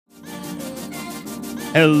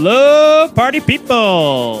Hello, party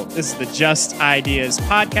people. This is the Just Ideas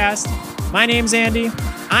podcast. My name's Andy.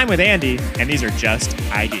 I'm with Andy, and these are Just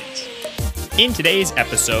Ideas. In today's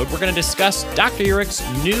episode, we're going to discuss Dr. Urich's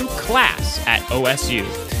new class at OSU.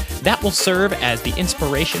 That will serve as the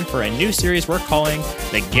inspiration for a new series we're calling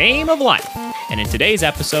The Game of Life. And in today's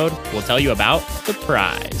episode, we'll tell you about the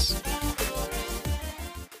prize.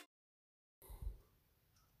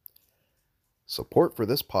 Support for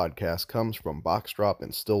this podcast comes from Box Drop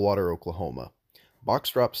in Stillwater, Oklahoma. Box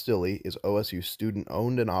Drop Stilly is OSU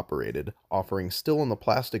student-owned and operated, offering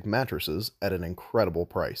still-in-the-plastic mattresses at an incredible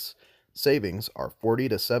price. Savings are 40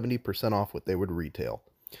 to 70% off what they would retail.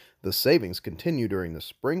 The savings continue during the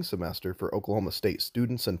spring semester for Oklahoma State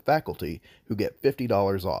students and faculty who get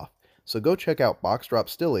 $50 off. So go check out Box Drop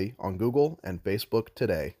Stilly on Google and Facebook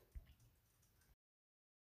today.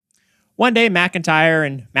 One day, McIntyre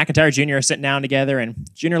and McIntyre Jr. are sitting down together, and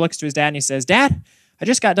Jr. looks to his dad and he says, "Dad, I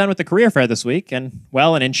just got done with the career fair this week, and,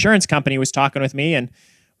 well, an insurance company was talking with me, and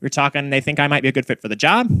we were talking, they think I might be a good fit for the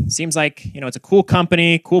job. Seems like, it's a cool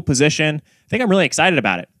company, cool position. I think I'm really excited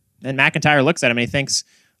about it." And McIntyre looks at him and he thinks,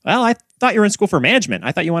 "Well, I thought you were in school for management.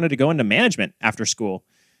 I thought you wanted to go into management after school."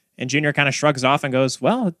 And Jr. kind of shrugs off and goes,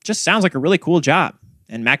 "Well, it just sounds like a really cool job."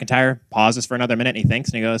 And McIntyre pauses for another minute and he thinks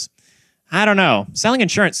and he goes, "I don't know. Selling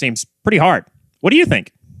insurance seems pretty hard. What do you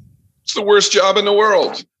think?" It's the worst job in the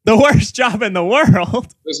world. The worst job in the world?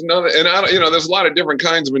 There's another, and there's a lot of different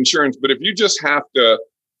kinds of insurance, but if you just have to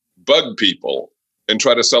bug people and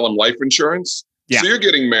try to sell them life insurance, so you're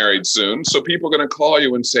getting married soon, so people are going to call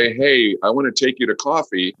you and say, "Hey, I want to take you to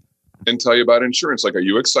coffee and tell you about insurance." Like, are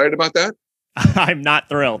you excited about that? I'm not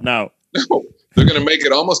thrilled, no. No, they're going to make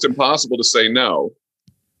it almost impossible to say no.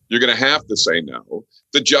 You're going to have to say no.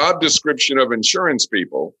 The job description of insurance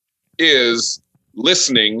people is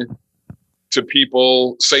listening to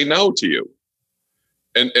people say no to you.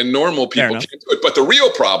 And normal people can't do it. But the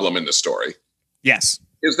real problem in the story is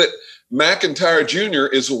that McIntyre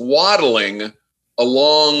Jr. is waddling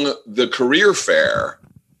along the career fair,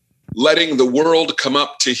 letting the world come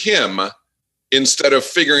up to him instead of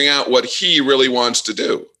figuring out what he really wants to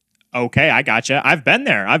do. Okay, I gotcha. I've been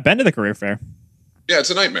there. I've been to the career fair. Yeah, it's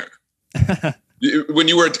a nightmare. When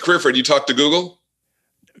you were at the career fair, did you talk to Google?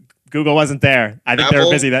 Google wasn't there. I think they were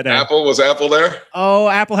busy that day. Was Apple there? Oh,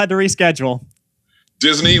 Apple had to reschedule.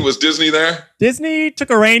 Was Disney there? Disney took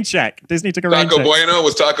a rain check. Was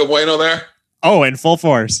Taco Bueno there? Oh, in full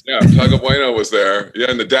force. Yeah, Taco Bueno was there. Yeah,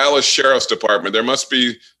 in the Dallas Sheriff's Department. There must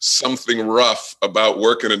be something rough about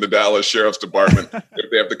working in the Dallas Sheriff's Department if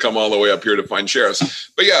they have to come all the way up here to find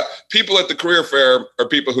sheriffs. But yeah, people at the career fair are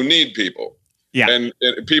people who need people. Yeah. And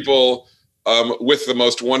people with the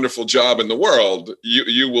most wonderful job in the world,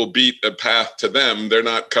 you will beat a path to them. They're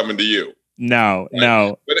not coming to you. No, right?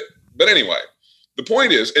 No. But anyway, the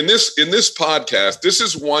point is, in this podcast, this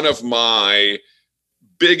is one of my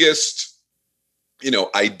biggest,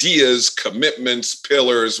 ideas, commitments,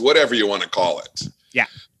 pillars, whatever you want to call it. Yeah.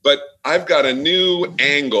 But I've got a new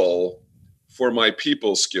angle for my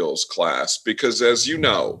people skills class because, as you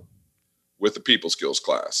know, with the people skills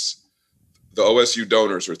class, the OSU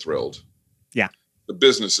donors are thrilled. Yeah. The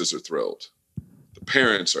businesses are thrilled. The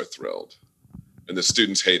parents are thrilled. And the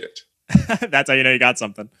students hate it. That's how you know you got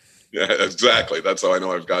something. Yeah, exactly. That's how I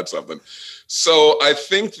know I've got something. So I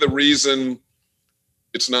think the reason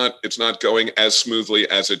it's not going as smoothly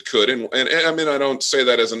as it could, and I mean, I don't say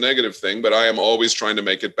that as a negative thing, but I am always trying to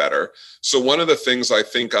make it better. So one of the things I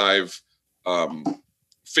think I've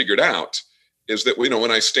figured out is that,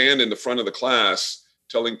 when I stand in the front of the class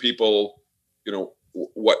telling people,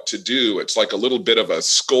 what to do, it's like a little bit of a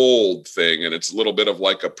scold thing, and it's a little bit of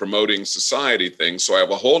like a promoting society thing. So I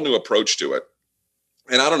have a whole new approach to it.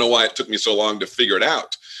 And I don't know why it took me so long to figure it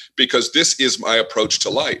out, because this is my approach to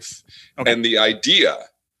life. Okay. And the idea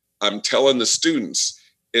I'm telling the students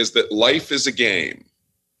is that life is a game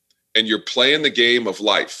and you're playing the game of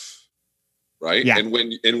life, right? Yeah. And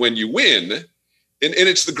when you win, and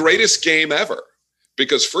it's the greatest game ever,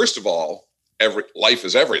 because first of all, life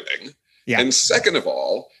is everything. Yeah. And second of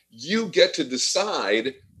all, you get to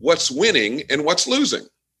decide what's winning and what's losing.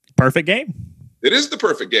 Perfect game. It is the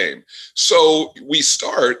perfect game. So we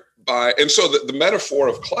start by, and so the metaphor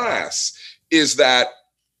of class is that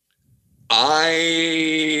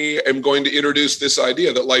I am going to introduce this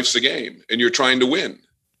idea that life's a game and you're trying to win.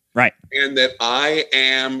 Right. And that I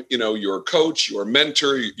am, your coach, your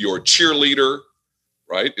mentor, your cheerleader,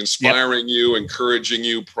 right? Inspiring you, encouraging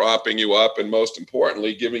you, propping you up, and most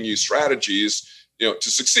importantly, giving you strategies, to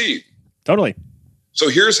succeed. Totally. So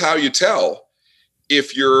here's how you tell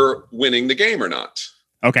if you're winning the game or not.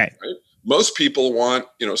 Okay. Right? Most people want,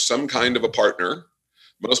 some kind of a partner.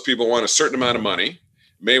 Most people want a certain amount of money,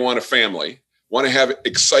 may want a family, want to have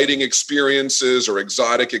exciting experiences or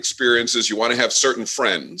exotic experiences. You want to have certain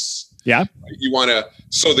friends. Yeah. You want to,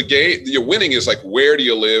 so the game, your winning is like, where do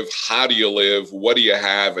you live? How do you live? What do you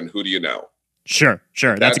have? And who do you know? Sure.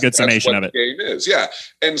 That's a good summation of it. The game is. Yeah.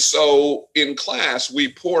 And so in class,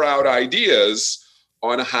 we pour out ideas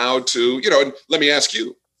on how to, and let me ask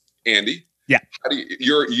you, Andy. Yeah. How do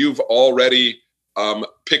you've already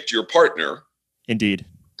picked your partner. Indeed.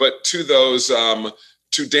 But to those,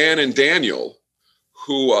 to Dan and Daniel,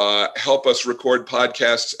 who help us record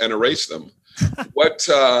podcasts and erase them,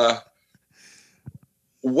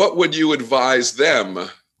 what would you advise them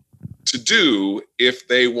to do if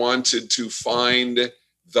they wanted to find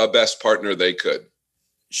the best partner they could?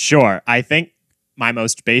 Sure. I think my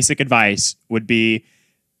most basic advice would be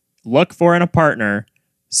look for in a partner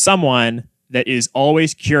someone that is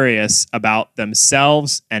always curious about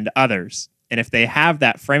themselves and others. And if they have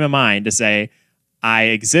that frame of mind to say, I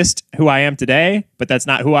exist who I am today, but that's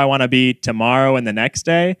not who I want to be tomorrow and the next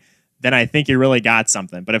day, then I think you really got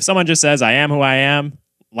something. But if someone just says, I am who I am,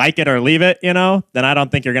 like it or leave it, then I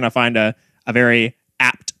don't think you're going to find a very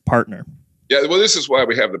apt partner. Yeah, well, this is why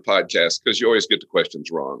we have the podcast, because you always get the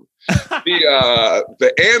questions wrong.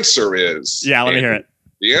 The answer is... Yeah, let me hear it.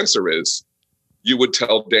 The answer is, you would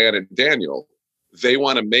tell Dan and Daniel, they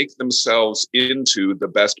want to make themselves into the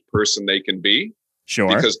best person they can be. Sure.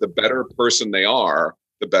 Because the better person they are,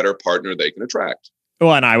 the better partner they can attract.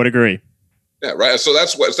 Well, and I would agree. Yeah, right. So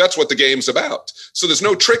that's what the game's about. So there's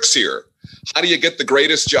no tricks here. How do you get the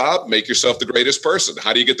greatest job? Make yourself the greatest person.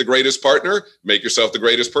 How do you get the greatest partner? Make yourself the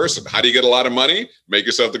greatest person. How do you get a lot of money? Make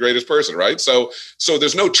yourself the greatest person, right? So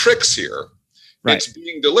there's no tricks here. Right. It's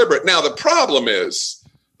being deliberate. Now, the problem is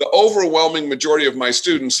the overwhelming majority of my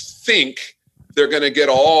students think they're going to get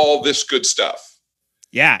all this good stuff.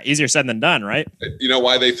 Yeah, easier said than done, right? You know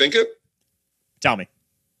why they think it? Tell me.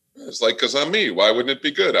 It's like, because I'm me. Why wouldn't it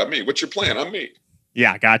be good? I'm me. What's your plan? I'm me.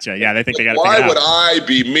 Yeah, gotcha. Yeah, they think they got to figure it out. Why would I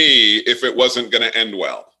be me if it wasn't going to end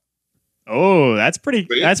well? Oh, that's pretty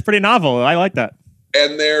novel. I like that.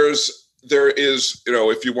 And there is,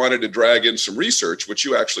 if you wanted to drag in some research, which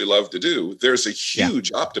you actually love to do, there's a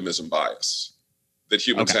huge optimism bias that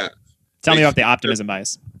humans have. Tell me about the optimism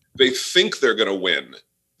bias. They think they're going to win.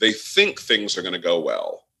 They think things are going to go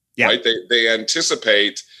well. Yeah. Right? They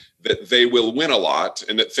anticipate that they will win a lot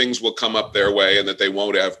and that things will come up their way and that they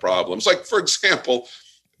won't have problems. Like, for example,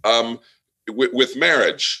 with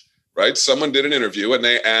marriage, right? Someone did an interview and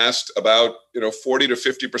they asked about, 40 to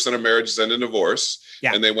 50% of marriages end in divorce.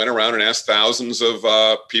 Yeah. And they went around and asked thousands of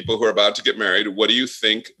people who are about to get married, what do you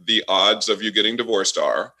think the odds of you getting divorced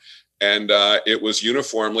are? And it was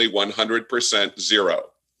uniformly 100% zero.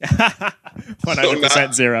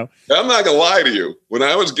 100% zero. I'm not gonna lie to you. When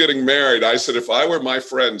I was getting married, I said if I were my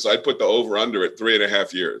friends, I'd put the over under at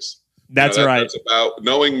 3.5 years. That's right. That's about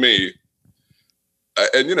knowing me.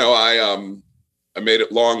 And I made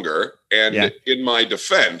it longer. And in my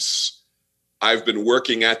defense, I've been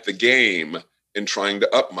working at the game and trying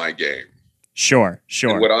to up my game. Sure.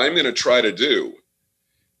 And what I'm going to try to do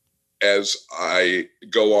as I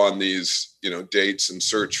go on these, dates and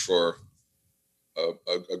search for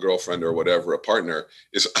a girlfriend or whatever, a partner,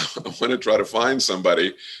 is I want to try to find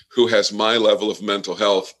somebody who has my level of mental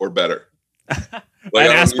health or better. Like,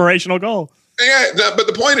 an aspirational goal. Yeah, but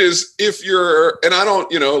the point is, if you're, and I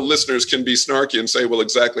don't, listeners can be snarky and say, well,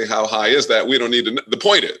 exactly how high is that? We don't need to know. The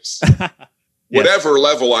point is, whatever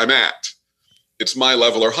level I'm at, it's my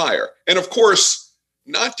level or higher. And of course,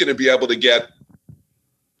 not going to be able to get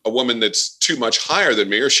a woman that's too much higher than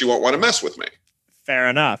me, or she won't want to mess with me. Fair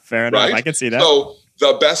enough. Right? I can see that. So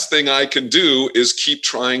the best thing I can do is keep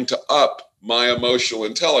trying to up my emotional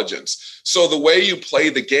intelligence. So the way you play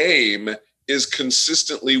the game is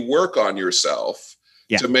consistently work on yourself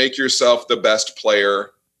to make yourself the best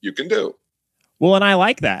player you can do. Well, and I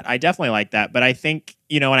like that. I definitely like that. But I think,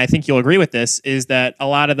 and I think you'll agree with this, is that a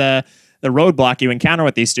lot of the roadblock you encounter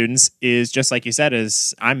with these students is just like you said,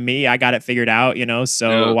 is I'm me, I got it figured out,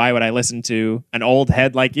 so why would I listen to an old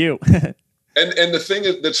head like you? And the thing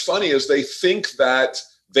that's funny is they think that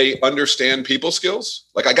they understand people skills.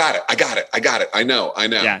 Like, I got it. I know.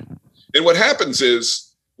 Yeah. And what happens is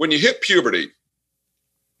when you hit puberty,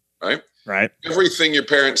 right? Everything your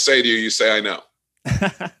parents say to you, you say, I know.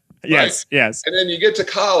 Yes. And then you get to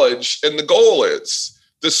college and the goal is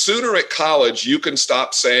the sooner at college you can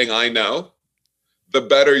stop saying, I know, the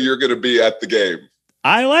better you're going to be at the game.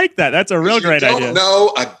 I like that. That's a real great idea. I don't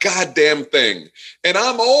know a goddamn thing. And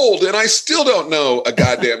I'm old and I still don't know a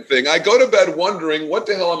goddamn thing. I go to bed wondering, what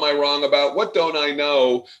the hell am I wrong about? What don't I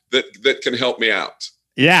know that can help me out?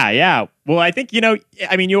 Yeah, yeah. Well, I think,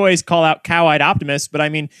 I mean, you always call out cow-eyed optimists, but I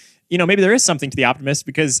mean, maybe there is something to the optimist,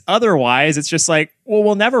 because otherwise it's just like, well,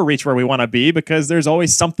 we'll never reach where we want to be because there's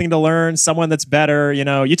always something to learn, someone that's better.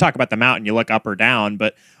 You talk about the mountain, you look up or down,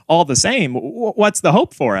 but all the same, what's the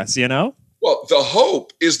hope for us, Well, the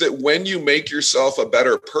hope is that when you make yourself a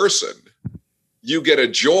better person, you get a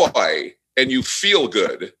joy and you feel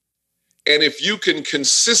good. And if you can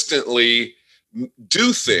consistently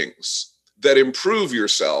do things that improve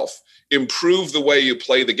yourself, improve the way you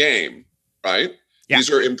play the game, right? Yeah. These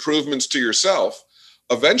are improvements to yourself.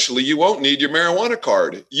 Eventually, you won't need your marijuana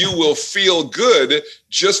card. You will feel good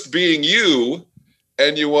just being you,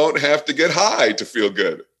 and you won't have to get high to feel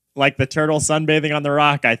good. Like the turtle sunbathing on the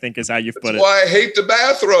rock, I think is how you've put it. That's why I hate the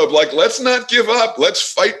bathrobe. Like, let's not give up. Let's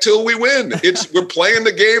fight till we win. We're playing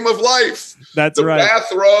the game of life. That's right. The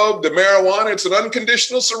bathrobe, the marijuana, it's an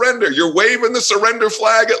unconditional surrender. You're waving the surrender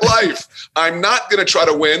flag at life. I'm not going to try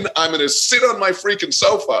to win. I'm going to sit on my freaking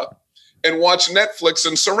sofa and watch Netflix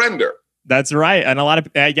and surrender. That's right. And a lot of,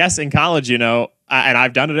 I guess in college, and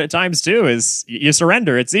I've done it at times too, is you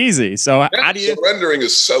surrender. It's easy. So how do you... Surrendering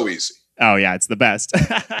is so easy. Oh, yeah, it's the best.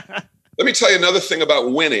 Let me tell you another thing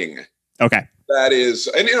about winning. Okay. That is,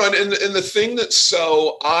 and the thing that's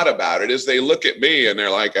so odd about it is they look at me and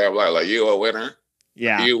they're like, "Are you a winner?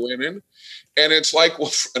 Yeah. Are you winning?" And it's like,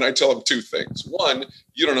 well, and I tell them two things. One,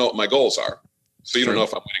 you don't know what my goals are, so you don't know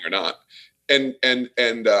if I'm winning or not. And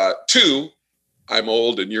two, I'm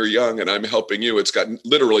old and you're young and I'm helping you. It's got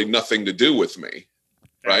literally nothing to do with me,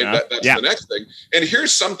 right? That's the next thing. And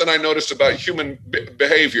here's something I noticed about human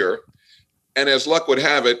behavior. And as luck would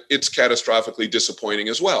have it, it's catastrophically disappointing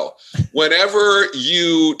as well. Whenever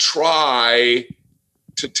you try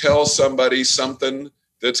to tell somebody something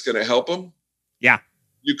that's going to help them,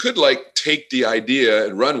 you could take the idea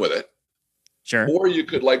and run with it. Sure. Or you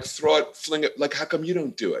could fling it. Like, how come you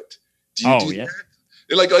don't do it? Do you do that?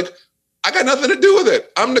 They're like, I got nothing to do with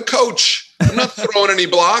it. I'm the coach. I'm not throwing any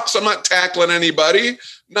blocks. I'm not tackling anybody. I'm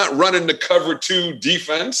not running the cover 2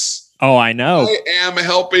 defense. Oh, I know. I am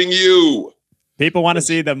helping you. People want to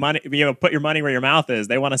see the money, put your money where your mouth is.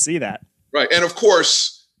 They want to see that. Right. And of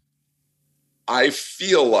course, I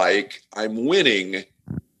feel like I'm winning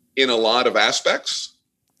in a lot of aspects.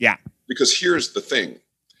 Yeah. Because here's the thing.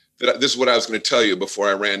 This is what I was going to tell you before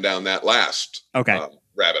I ran down that last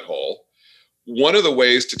rabbit hole. One of the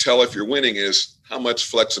ways to tell if you're winning is how much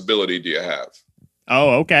flexibility do you have?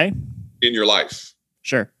 Oh, okay. In your life.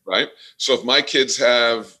 Sure. Right. So if my kids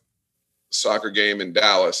have a soccer game in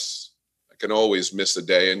Dallas, can always miss a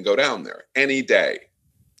day and go down there any day.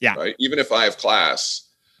 Yeah. Right. Even if I have class,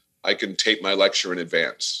 I can tape my lecture in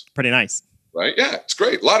advance. Pretty nice. Right. Yeah. It's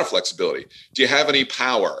great. A lot of flexibility. Do you have any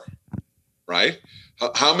power? Right.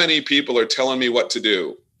 How many people are telling me what to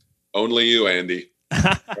do? Only you, Andy.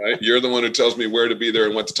 Right. You're the one who tells me where to be there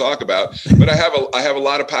and what to talk about. But I have a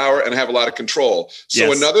lot of power and I have a lot of control.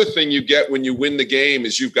 So another thing you get when you win the game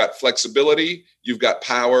is you've got flexibility, you've got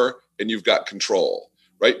power, and you've got control.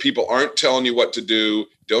 Right? People aren't telling you what to do.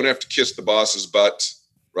 Don't have to kiss the boss's butt.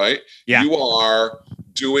 Right? Yeah. You are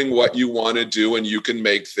doing what you want to do, and you can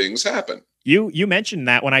make things happen. You mentioned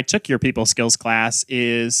that when I took your people skills class.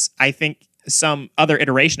 Is I think some other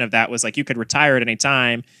iteration of that was like you could retire at any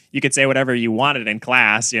time. You could say whatever you wanted in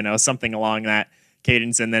class. Something along that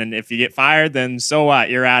cadence. And then if you get fired, then so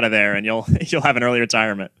what? You're out of there, and you'll have an early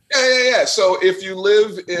retirement. Yeah. So if you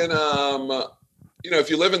live in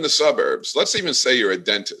if you live in the suburbs, let's even say you're a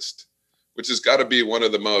dentist, which has got to be one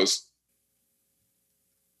of the most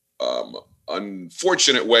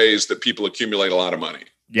unfortunate ways that people accumulate a lot of money.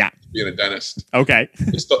 Yeah. Being a dentist. Okay.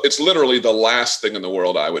 It's literally the last thing in the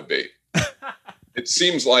world I would be. It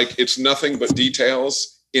seems like it's nothing but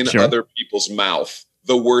details in other people's mouth.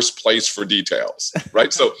 The worst place for details,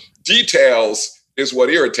 right? So details is what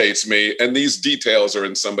irritates me, and these details are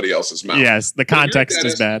in somebody else's mouth. Yes, the context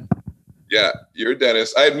is bad. Yeah, you're a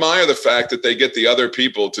dentist. I admire the fact that they get the other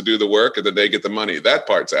people to do the work and that they get the money. That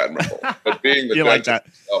part's admirable. But being the dentist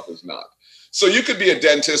itself is not. So you could be a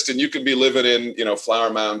dentist and you could be living in, Flower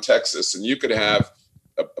Mound, Texas, and you could have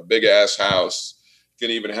a big ass house. You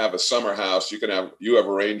can even have a summer house. You have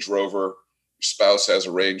a Range Rover. Your spouse has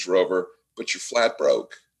a Range Rover, but you're flat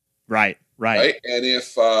broke. Right. And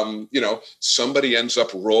if, somebody ends up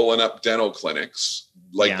rolling up dental clinics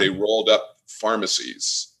like they rolled up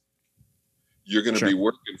pharmacies, you're going to be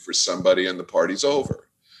working for somebody and the party's over.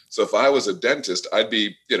 So if I was a dentist, I'd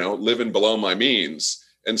be, living below my means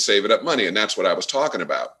and saving up money. And that's what I was talking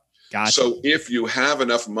about. Gotcha. So if you have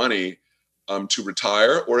enough money to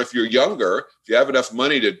retire, or if you're younger, if you have enough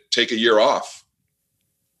money to take a year off,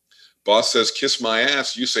 Boss says, kiss my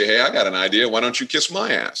ass. You say, hey, I got an idea. Why don't you kiss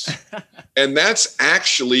my ass? And that's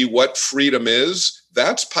actually what freedom is.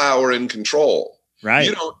 That's power and control. Right.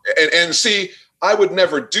 You know, and see, I would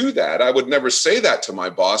never do that. I would never say that to my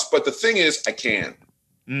boss. But the thing is, I can.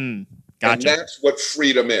 Gotcha. And that's what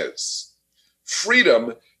freedom is.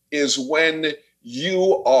 Freedom is when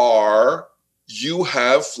you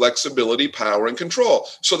have flexibility, power, and control.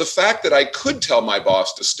 So the fact that I could tell my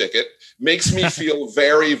boss to stick it makes me feel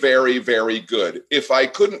very, very, very good. If I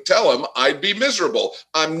couldn't tell him, I'd be miserable.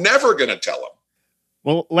 I'm never going to tell him.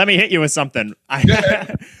 Well, let me hit you with something.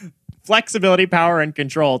 Flexibility, power, and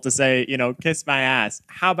control to say, kiss my ass.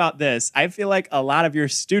 How about this? I feel like a lot of your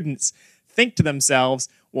students think to themselves,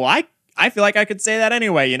 well, I feel like I could say that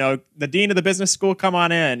anyway. The dean of the business school, come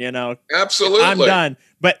on in, Absolutely. I'm done.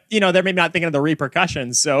 But, they're maybe not thinking of the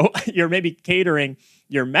repercussions. So you're maybe catering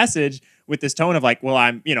your message with this tone of like, well,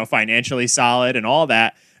 I'm, financially solid and all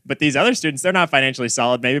that. But these other students, they're not financially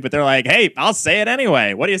solid maybe, but they're like, hey, I'll say it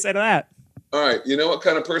anyway. What do you say to that? All right. You know what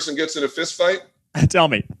kind of person gets in a fist fight? Tell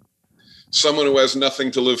me. Someone who has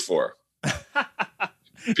nothing to live for.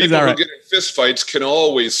 People right? who get in fist fights can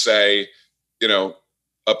always say,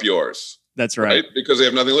 up yours. That's right. Because they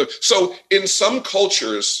have nothing to live. So in some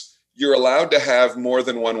cultures, you're allowed to have more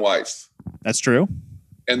than one wife. That's true.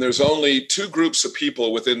 And there's only two groups of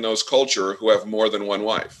people within those culture who have more than one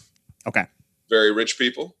wife. Okay. Very rich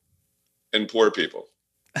people and poor people.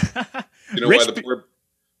 You know why the poor?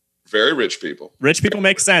 Very rich people. Rich people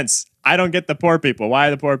make sense. I don't get the poor people. Why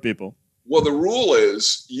are the poor people? Well, the rule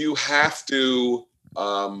is you have to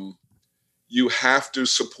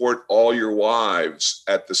support all your wives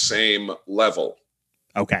at the same level.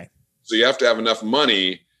 Okay. So you have to have enough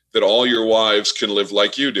money that all your wives can live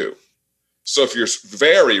like you do. So if you're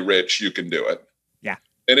very rich, you can do it. Yeah.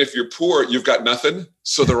 And if you're poor, you've got nothing.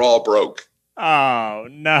 So they're all broke. Oh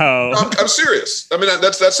no! I'm serious. I mean,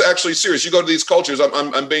 that's actually serious. You go to these cultures.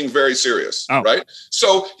 I'm being very serious, right?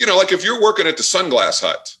 So like if you're working at the Sunglass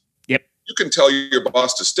Hut, yep, you can tell your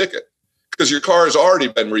boss to stick it because your car has already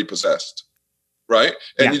been repossessed, right?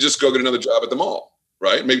 And you just go get another job at the mall,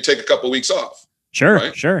 right? Maybe take a couple of weeks off. Sure,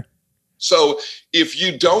 right? Sure. So if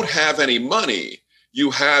you don't have any money, you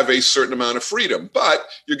have a certain amount of freedom, but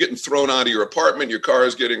you're getting thrown out of your apartment. Your car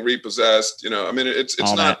is getting repossessed. I mean, it's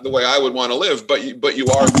not the way I would want to live, but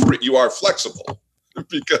you are flexible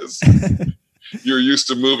because you're used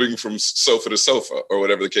to moving from sofa to sofa or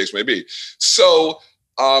whatever the case may be. So,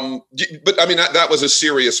 but I mean, that was a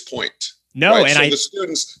serious point. No, right? and so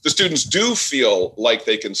the students do feel like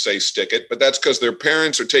they can say stick it, but that's because their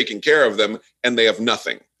parents are taking care of them and they have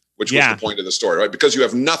nothing. Which was the point of the story, right? Because you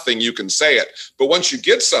have nothing, you can say it. But once you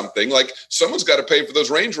get something, like someone's got to pay for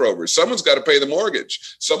those Range Rovers, someone's got to pay the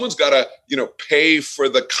mortgage, someone's got to, pay for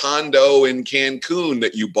the condo in Cancun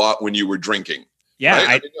that you bought when you were drinking. Yeah.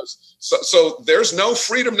 Right? So there's no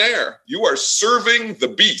freedom there. You are serving the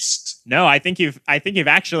beast. No, I think you've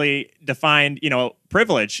actually defined,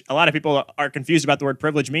 privilege. A lot of people are confused about the word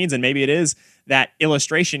privilege means, and maybe it is that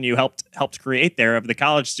illustration you helped create there of the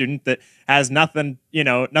college student that has nothing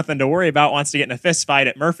to worry about, wants to get in a fist fight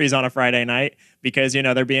at Murphy's on a Friday night because,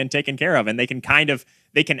 they're being taken care of, and they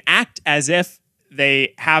can act as if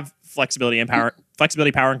they have flexibility, power,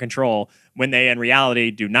 and control when they in reality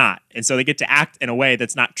do not. And so they get to act in a way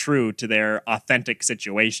that's not true to their authentic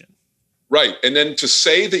situation. Right. And then to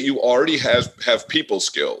say that you already have people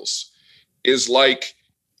skills is like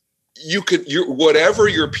whatever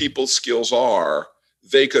your people skills are,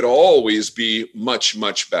 they could always be much,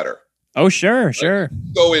 much better. Oh, sure, right? Sure.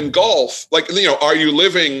 So in golf, are you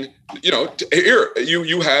living, here,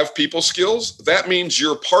 you have people skills. That means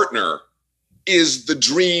your partner is the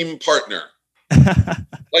dream partner.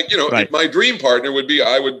 Right. My dream partner would be,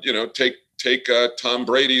 I would, take Tom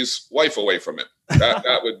Brady's wife away from him.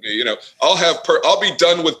 That would be, I'll be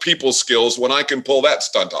done with people skills when I can pull that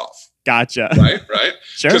stunt off. Gotcha. Right.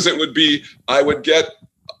 Sure. Because it would be, I would get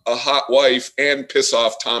a hot wife and piss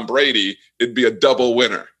off Tom Brady. It'd be a double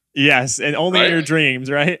winner. Yes. And only in your dreams,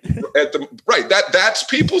 right? That's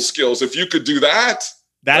people skills. If you could do that,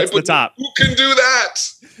 that's the top. Who can do that?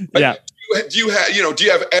 Yeah. Do you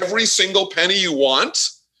have every single penny you want?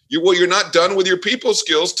 You're not done with your people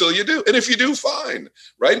skills till you do. And if you do, fine,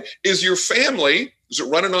 right? Is your family, is it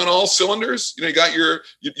running on all cylinders?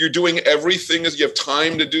 You're doing everything as you have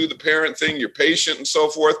time to do the parent thing, you're patient and so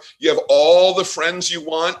forth. You have all the friends you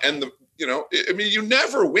want and you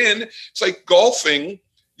never win. It's like golfing.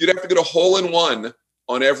 You'd have to get a hole in one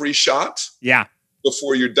on every shot. Yeah.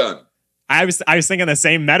 Before you're done. I was thinking the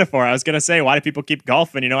same metaphor. I was going to say, why do people keep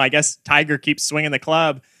golfing? I guess Tiger keeps swinging the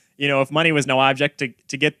club, if money was no object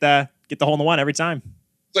to get the hole in the one every time.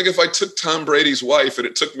 It's like if I took Tom Brady's wife and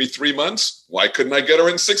it took me 3 months, why couldn't I get her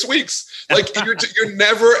in 6 weeks? Like you're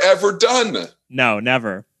never ever done. No,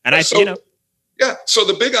 never. And yeah. So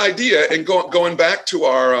the big idea, and going back to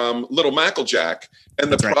our little Macklejack and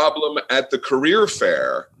the problem at the career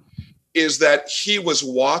fair, is that he was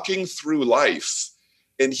walking through life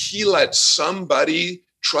and he let somebody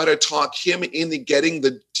try to talk him into getting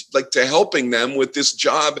to helping them with this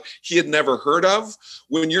job he had never heard of.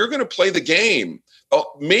 When you're going to play the game,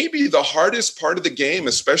 maybe the hardest part of the game,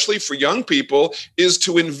 especially for young people, is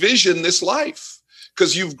to envision this life,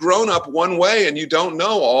 because you've grown up one way and you don't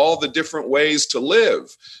know all the different ways to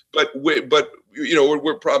live. But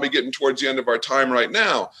we're probably getting towards the end of our time right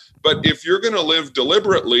now. But if you're going to live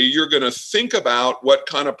deliberately, you're going to think about what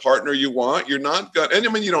kind of partner you want. You're not going, and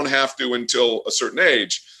I mean, you don't have to until a certain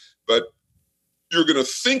age, but you're going to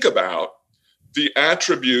think about the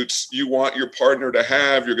attributes you want your partner to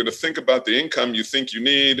have. You're going to think about the income you think you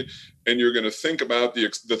need, and you're going to think about the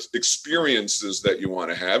experiences that you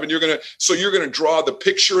want to have. And you're going to draw the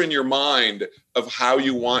picture in your mind of how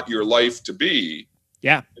you want your life to be.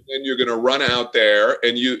 Yeah. And then you're going to run out there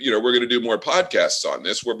and we're going to do more podcasts on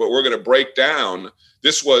this, but we're going to break down.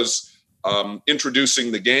 This was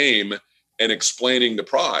introducing the game and explaining the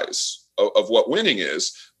prize of what winning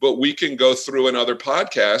is. But we can go through another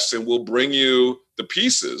podcast and we'll bring you the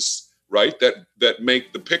pieces, right, that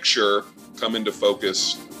make the picture come into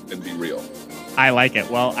focus and be real. I like it.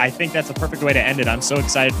 Well, I think that's a perfect way to end it. I'm so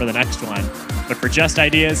excited for the next one. But for Just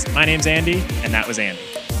Ideas, my name's Andy, and that was Andy.